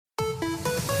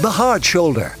The Hard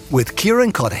Shoulder with Kieran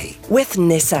with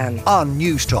Nissan on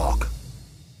News Talk.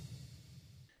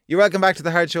 You're welcome back to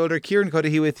The Hard Shoulder. Kieran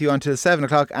Cuddihy with you until 7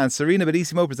 o'clock, and Sarina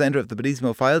Bellissimo, presenter of the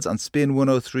Bellissimo Files on Spin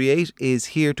 1038, is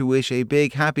here to wish a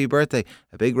big happy birthday,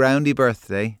 a big roundy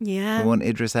birthday. Yeah. To one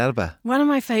Idris Elba. One of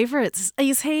my favourites.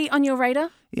 Is he on your radar?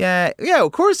 Yeah,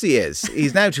 of course he is.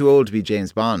 He's now too old to be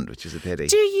James Bond, which is a pity.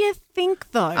 Do you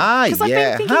think, though?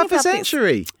 Yeah. Half a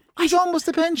century. This. He's almost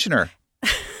a pensioner.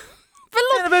 But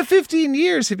look, in about 15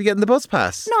 years he'll be getting the bus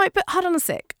pass. No, but hold on a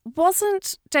sec.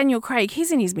 Wasn't Daniel Craig,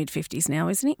 he's in his mid-50s now,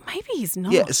 isn't he? Maybe he's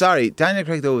not. Yeah, sorry. Daniel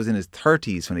Craig, though, was in his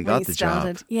 30s when he got the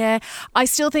job. Yeah. I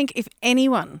still think if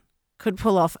anyone could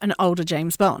pull off an older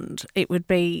James Bond, it would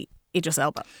be Idris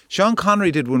Elba. Sean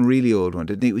Connery did one really old one,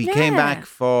 didn't he? He came back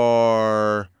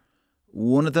for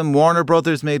one of them. Warner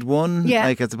Brothers made one,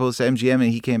 like as opposed to MGM, and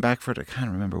he came back for it. I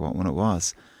can't remember what one it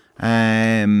was.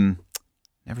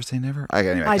 Never say never.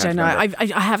 Anyway, I don't know. I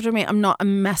have to admit, I'm not a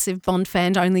massive Bond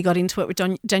fan. I only got into it with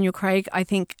Daniel Craig. I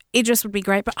think Idris would be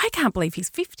great, but I can't believe he's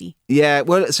 50. Yeah,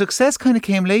 well, success kind of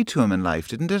came late to him in life,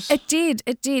 didn't it? It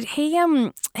did.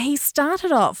 He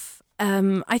started off,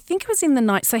 I think it was in the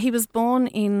night. So he was born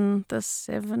in the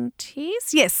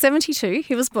 70s. Yes, 72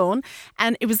 he was born.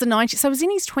 And it was the 90s. So it was in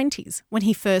his 20s when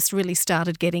he first really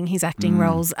started getting his acting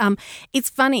roles. It's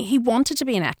funny. He wanted to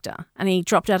be an actor and he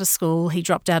dropped out of school. He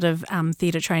dropped out of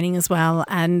theatre training as well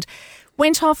and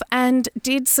went off and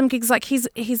did some gigs. Like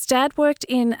his dad worked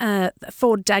in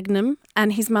Ford Dagenham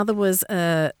and his mother was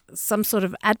some sort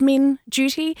of admin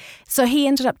duty. So he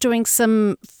ended up doing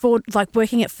some Ford, like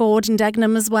working at Ford in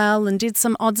Dagenham as well, and did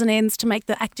some odds and ends to make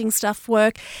the acting stuff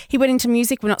work. He went into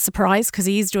music. We're not surprised because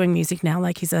he is doing music now.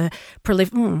 Like he's a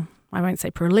prolific. I won't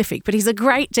say prolific, but he's a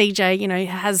great DJ. You know,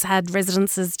 has had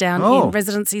residencies down in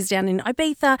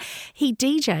Ibiza. He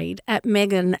DJ'd at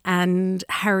Meghan and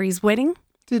Harry's wedding.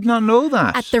 Did not know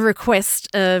that. At the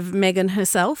request of Meghan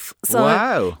herself. So,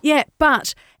 wow. Yeah,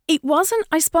 but it wasn't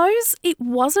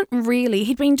really.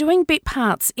 He'd been doing bit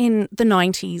parts in the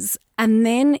 90s and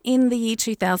then in the year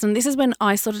 2000, this is when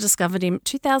I sort of discovered him,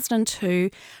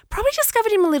 2002, probably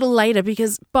discovered him a little later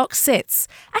because box sets.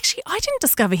 Actually, I didn't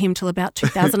discover him till about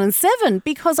 2007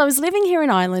 because I was living here in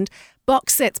Ireland.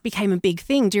 Box sets became a big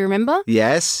thing. Do you remember?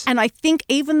 Yes. And I think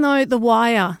even though The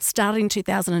Wire started in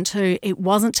 2002, it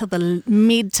wasn't till the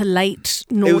mid to late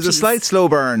noughties. It was a slight slow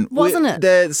burn. Wasn't it?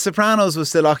 The Sopranos was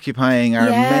still occupying our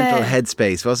mental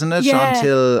headspace, wasn't it?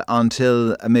 Yeah.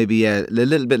 Until maybe a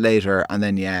little bit later. And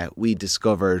then, we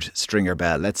discovered Stringer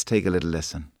Bell. Let's take a little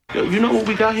listen. You know what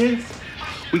we got here?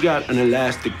 We got an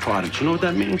elastic product. You know what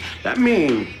that means? That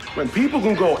means when people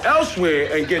can go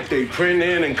elsewhere and get their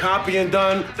printing and copying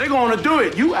done, they're going to do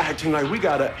it. You acting like we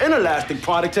got an inelastic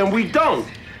product and we don't.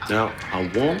 Now, I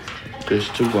want this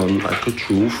to run like a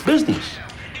true business.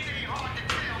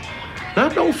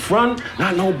 Not no front,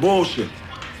 not no bullshit.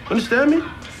 Understand me?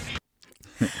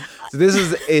 So this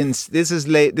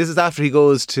is after he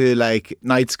goes to like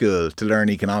night school to learn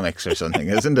economics or something,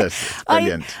 isn't it? It's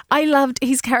brilliant. I loved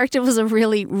his character. Was a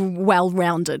really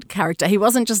well-rounded character. He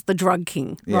wasn't just the drug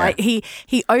king, right? He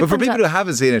opened. But for people who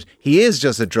haven't seen it, he is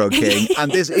just a drug king, and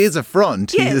this is a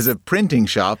front. Yes. He is a printing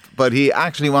shop, but he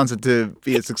actually wants it to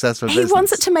be a successful business. He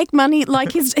wants it to make money,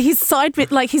 like his side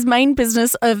bit, like his main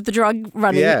business of the drug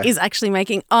running is actually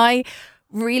making. I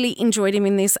really enjoyed him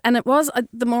in this, and it was,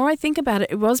 the more I think about it,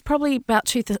 it was probably about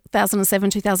 2007,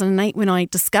 2008 when I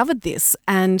discovered this,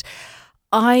 and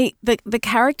the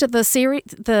character, the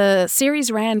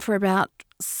series ran for about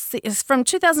from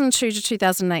 2002 to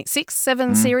 2008,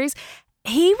 6-7 series.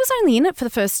 He was only in it for the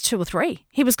first 2 or 3.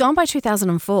 He was gone by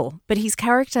 2004, but his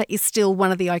character is still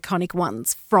one of the iconic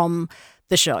ones from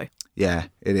the show. Yeah,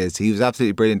 it is. He was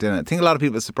absolutely brilliant in it. I think a lot of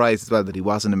people are surprised as well that he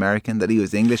wasn't American, that he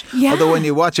was English. Yeah. Although when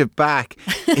you watch it back,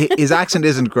 his accent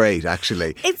isn't great,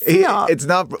 actually. It's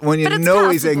not. When you know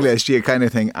he's English, you kind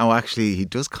of think, oh, actually, he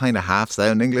does kind of half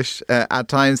sound English at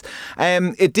times.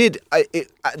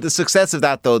 The success of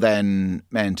that, though, then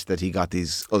meant that he got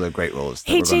these other great roles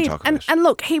that we're going to talk about. And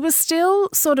look, he was still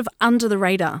sort of under the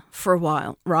radar for a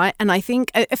while, right? And I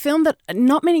think a film that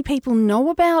not many people know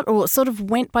about or sort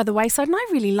of went by the wayside, and I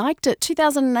really liked it,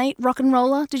 2008, Rock and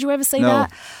Roller. Did you ever see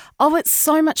that? Oh, it's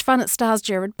so much fun. It stars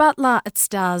Gerard Butler. It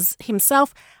stars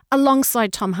himself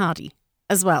alongside Tom Hardy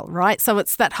as well, right? So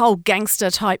it's that whole gangster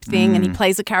type thing, and he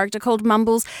plays a character called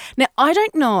Mumbles. Now, I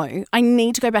don't know. I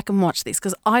need to go back and watch this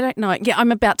because I don't know. Yeah,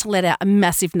 I'm about to let out a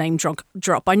massive name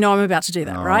drop. I know I'm about to do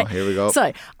that, right? Here we go.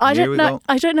 So I don't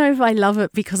know if I love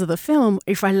it because of the film,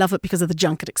 or if I love it because of the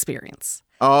junket experience.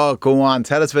 Oh, go on.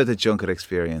 Tell us about the junket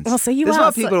experience. Well, so you this are.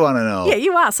 This is what people want to know. Yeah,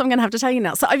 you are. So I'm going to have to tell you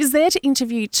now. So I was there to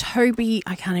interview Toby.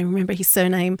 I can't even remember his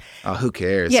surname. Oh, who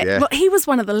cares? Yeah. Well, he was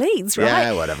one of the leads, right?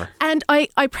 Yeah, whatever. And I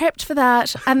prepped for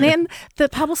that. And then the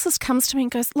publicist comes to me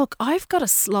and goes, look, I've got a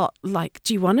slot. Like,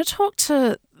 do you want to talk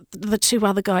to the two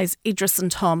other guys, Idris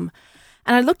and Tom?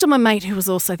 And I looked at my mate who was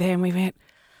also there and we went,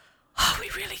 oh, we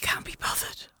really can't be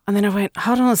bothered. And then I went,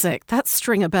 hold on a sec, that's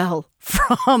Stringer Bell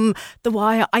from The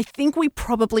Wire. I think we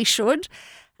probably should.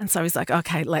 And so he's like,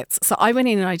 okay, let's. So I went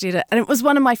in and I did it. And it was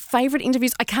one of my favourite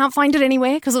interviews. I can't find it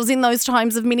anywhere because it was in those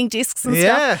times of mini discs and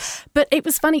stuff. But it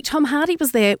was funny. Tom Hardy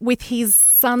was there with his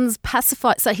son's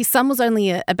pacifier. So his son was only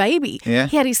a baby. Yeah.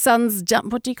 He had his son's,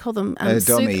 what do you call them? A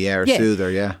dummy, soother,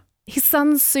 yeah. His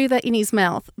son's soother in his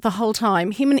mouth the whole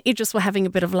time. Him and Idris were having a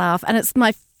bit of laugh. And it's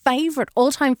my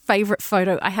all-time favourite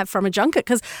photo I have from a junket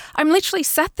because I'm literally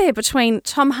sat there between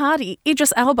Tom Hardy,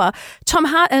 Idris Elba.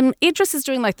 Idris is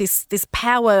doing like this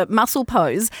power muscle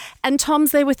pose and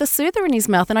Tom's there with a soother in his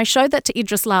mouth. And I showed that to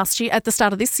Idris last year at the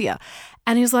start of this year.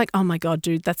 And he was like, oh my God,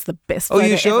 dude, that's the best photo ever.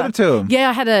 Oh, you showed it to him?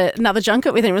 Yeah, I had another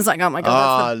junket with him. It was like, oh my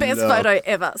God, that's the best photo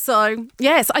ever. So,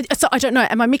 yes, I don't know.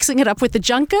 Am I mixing it up with the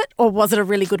junket or was it a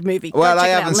really good movie? Well, I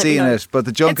haven't seen it, but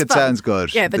the junket sounds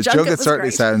good. Yeah, the junket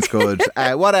certainly sounds good.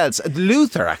 What else?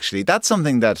 Luther, actually. That's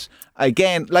something that,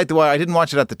 again, like The Wire, I didn't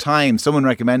watch it at the time. Someone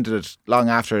recommended it long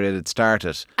after it had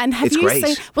started. And have you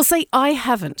seen? Well, see, I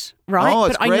haven't. Right, oh,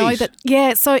 it's but great. I know that.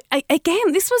 Yeah, so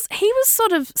again, he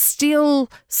was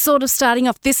still starting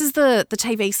off. This is the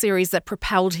TV series that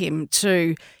propelled him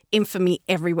to infamy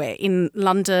everywhere in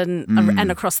London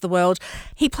and across the world.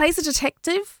 He plays a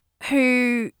detective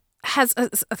who has, I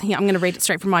think I'm going to read it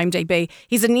straight from IMDb.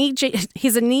 He's a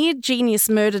near genius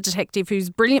murder detective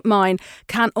whose brilliant mind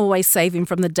can't always save him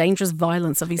from the dangerous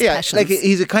violence of his passions. Like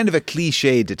he's a kind of a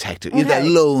cliche detective. He's that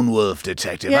lone wolf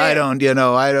detective. Yeah. I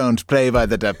don't play by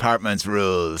the department's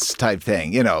rules type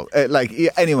thing. Like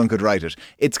anyone could write it.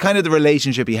 It's kind of the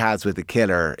relationship he has with the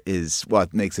killer is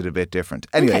what makes it a bit different.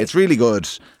 Anyway, It's really good.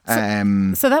 So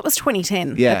that was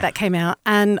 2010 that came out,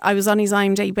 and I was on his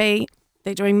IMDb.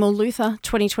 They're doing more Luther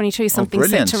 2022, something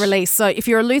set to release. So if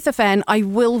you're a Luther fan, I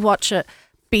will watch it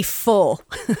before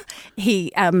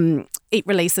it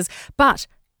releases. But,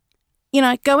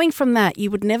 going from that,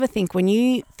 you would never think when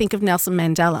you think of Nelson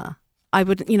Mandela,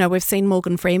 we've seen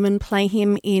Morgan Freeman play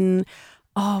him in,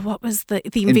 what was the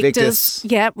Invictus?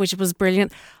 Yeah, which was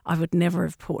brilliant. I would never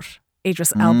have put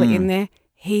Idris Elba in there.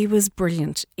 He was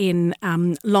brilliant in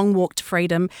Long Walk to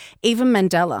Freedom. Even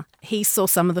Mandela, he saw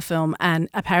some of the film and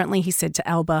apparently he said to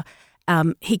Elba,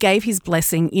 he gave his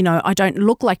blessing, I don't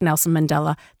look like Nelson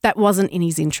Mandela. That wasn't in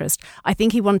his interest. I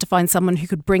think he wanted to find someone who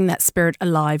could bring that spirit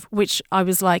alive, which I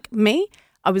was like,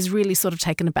 I was really sort of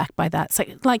taken aback by that. So,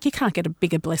 like, you can't get a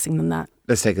bigger blessing than that.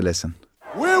 Let's take a listen.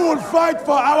 We will fight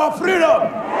for our freedom.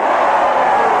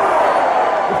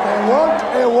 If they want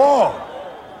a war,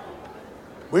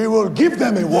 we will give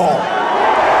them a war.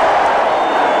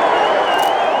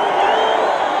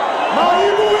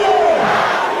 Maibuye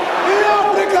in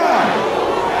Africa.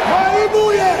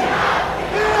 Maibuye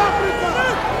in Africa.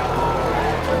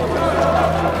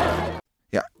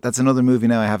 Yeah, that's another movie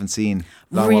now I haven't seen.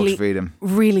 Long Walk to Freedom.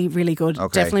 Really, really good.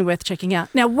 Okay. Definitely worth checking out.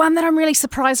 Now, one that I'm really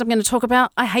surprised I'm going to talk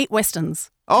about, I hate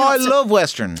Westerns. Oh, I love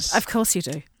Westerns. Of course you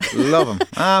do. Love them.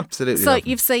 Absolutely. So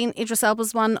you've seen Idris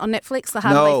Elba's one on Netflix, The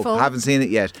Harder They Fall? No, haven't seen it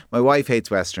yet. My wife hates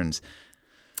Westerns.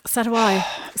 So do I.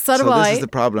 So this is the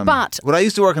problem. But when I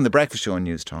used to work on the breakfast show on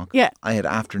News Talk, yeah, I had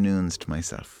afternoons to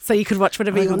myself. So you could watch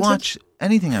whatever you wanted? I could watch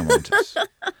anything I wanted.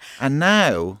 And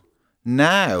now,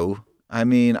 I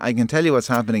mean, I can tell you what's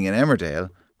happening in Emmerdale,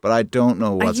 but I don't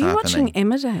know what's happening. Are you watching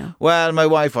Emmerdale? Well, my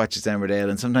wife watches Emmerdale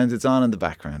and sometimes it's on in the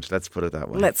background. Let's put it that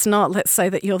way. Let's not. Let's say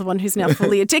that you're the one who's now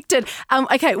fully addicted.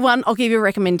 Okay, one, I'll give you a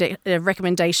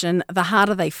recommendation. The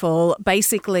Harder They Fall.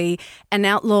 Basically, an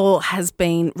outlaw has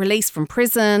been released from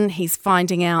prison. He's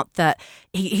finding out that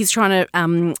he's trying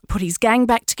to put his gang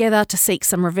back together to seek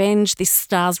some revenge. This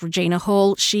stars Regina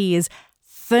Hall. She is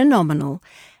phenomenal.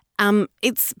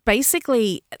 It's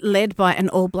basically led by an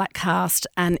all-black cast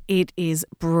and it is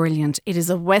brilliant. It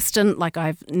is a Western like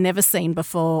I've never seen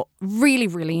before. Really,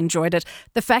 really enjoyed it.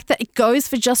 The fact that it goes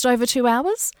for just over 2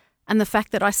 hours and the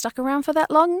fact that I stuck around for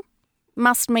that long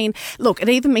must mean, look, it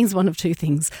either means one of two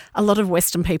things. A lot of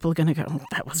Western people are going to go, oh,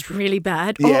 that was really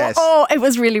bad. Yes. Oh, it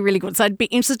was really, really good. So I'd be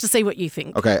interested to see what you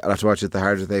think. Okay, I'll have to watch it. The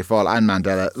Harder They Fall and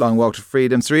Mandela, Long Walk to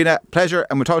Freedom. Sarina, pleasure.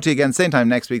 And we'll talk to you again same time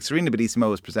next week. Sarina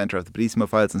Bellissimo is presenter of the Bellissimo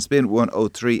Files on Spin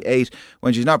 1038.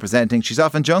 When she's not presenting, she's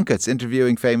off on junkets,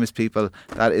 interviewing famous people.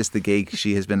 That is the gig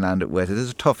she has been landed with. It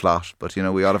is a tough lot, but, we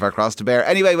all have our cross to bear.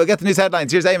 Anyway, we'll get the news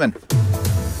headlines. Here's Eamon.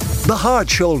 The Hard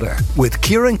Shoulder with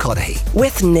Kieran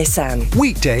with Nissan.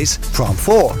 Weekdays from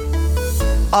 4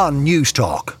 on News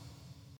Talk.